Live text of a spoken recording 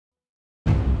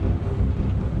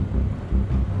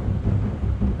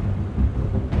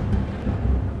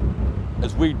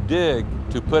we dig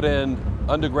to put in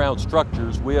underground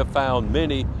structures, we have found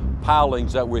many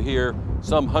pilings that were here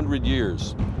some 100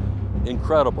 years.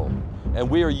 Incredible. And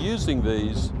we are using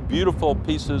these beautiful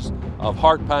pieces of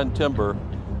heart pine timber.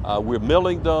 We're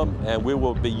milling them, and we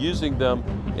will be using them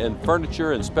in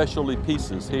furniture and specialty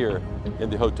pieces here in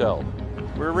the hotel.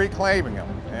 We're reclaiming them,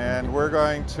 and we're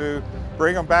going to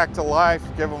bring them back to life,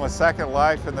 give them a second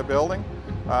life in the building,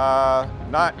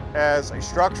 not as a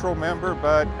structural member,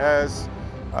 but as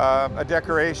a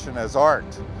decoration, as art.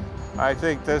 I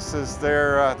think this is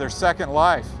their second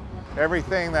life.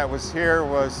 Everything that was here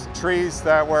was trees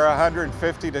that were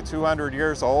 150 to 200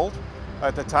 years old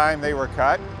at the time they were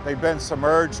cut. They've been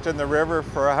submerged in the river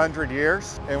for 100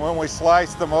 years. And when we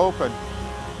sliced them open,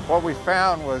 what we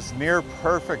found was near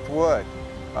perfect wood.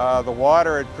 The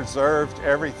water had preserved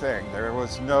everything. There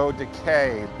was no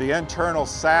decay. The internal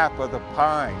sap of the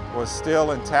pine was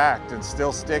still intact and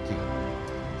still sticky.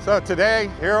 So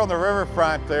today, here on the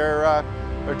riverfront, they're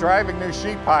driving new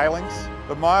sheet pilings,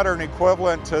 the modern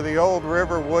equivalent to the old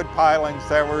river wood pilings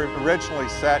that were originally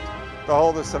set to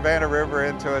hold the Savannah River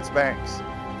into its banks.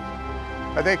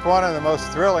 I think one of the most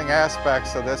thrilling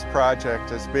aspects of this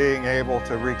project is being able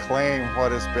to reclaim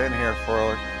what has been here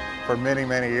for many,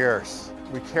 many years.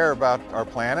 We care about our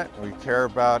planet, we care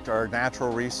about our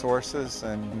natural resources,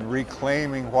 and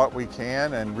reclaiming what we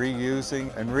can and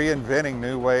reusing and reinventing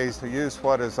new ways to use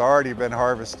what has already been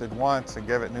harvested once and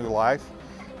give it new life,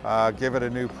 give it a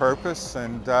new purpose,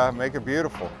 and make it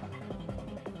beautiful.